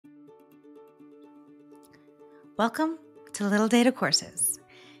Welcome to Little Data Courses.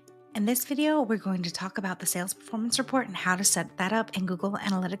 In this video, we're going to talk about the sales performance report and how to set that up in Google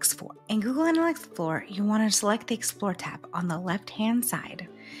Analytics 4. In Google Analytics 4, you want to select the Explore tab on the left-hand side,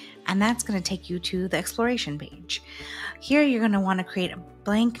 and that's going to take you to the Exploration page. Here, you're going to want to create a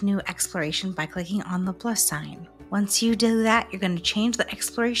blank new exploration by clicking on the plus sign. Once you do that, you're going to change the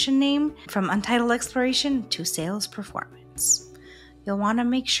exploration name from Untitled Exploration to Sales Performance. You'll want to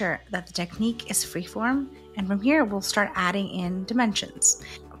make sure that the technique is freeform, and from here we'll start adding in dimensions.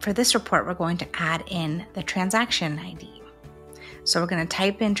 For this report, we're going to add in the transaction ID. So we're going to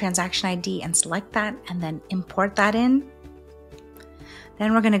type in transaction ID and select that and then import that in.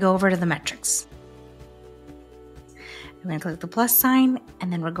 Then we're going to go over to the metrics. We're going to click the plus sign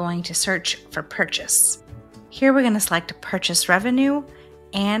and then we're going to search for purchase. Here we're going to select purchase revenue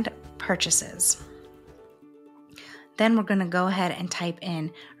and purchases. Then we're going to go ahead and type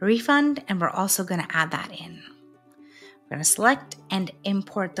in refund, and we're also going to add that in. We're going to select and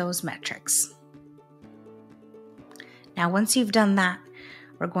import those metrics. Now, once you've done that,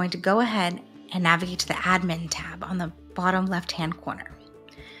 we're going to go ahead and navigate to the admin tab on the bottom left-hand corner.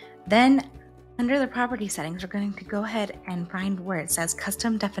 Then under the property settings, we're going to go ahead and find where it says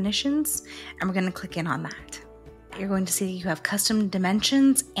custom definitions, and we're going to click in on that. You're going to see you have custom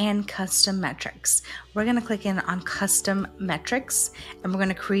dimensions and custom metrics. We're going to click in on custom metrics and we're going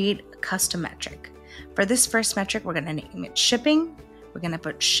to create a custom metric. For this first metric, we're going to name it shipping. We're going to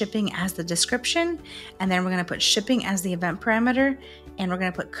put shipping as the description, and then we're going to put shipping as the event parameter, and we're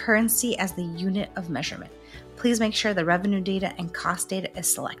going to put currency as the unit of measurement. Please make sure the revenue data and cost data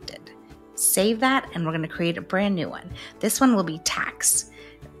is selected. Save that, and we're going to create a brand new one. This one will be tax.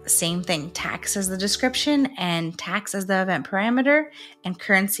 Same thing, tax as the description and tax as the event parameter, and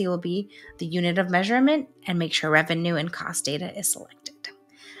currency will be the unit of measurement, and make sure revenue and cost data is selected.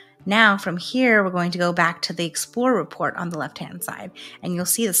 Now from here, we're going to go back to the Explore report on the left-hand side, and you'll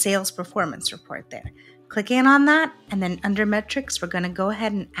see the sales performance report there. Click in on that, and then under metrics, we're going to go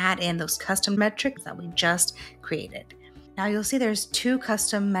ahead and add in those custom metrics that we just created. Now you'll see there's two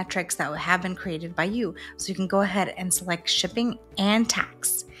custom metrics that have been created by you. So you can go ahead and select shipping and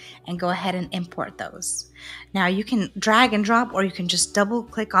tax and go ahead and import those. Now you can drag and drop, or you can just double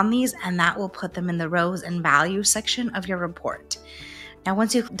click on these and that will put them in the rows and values section of your report. Now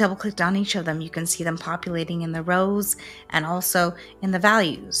once you've double clicked on each of them, you can see them populating in the rows and also in the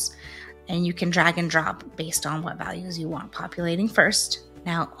values. And you can drag and drop based on what values you want populating first.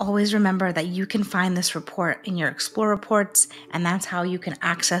 Now, always remember that you can find this report in your Explore reports, and that's how you can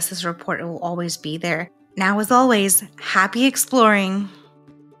access this report. It will always be there. Now, as always, happy exploring!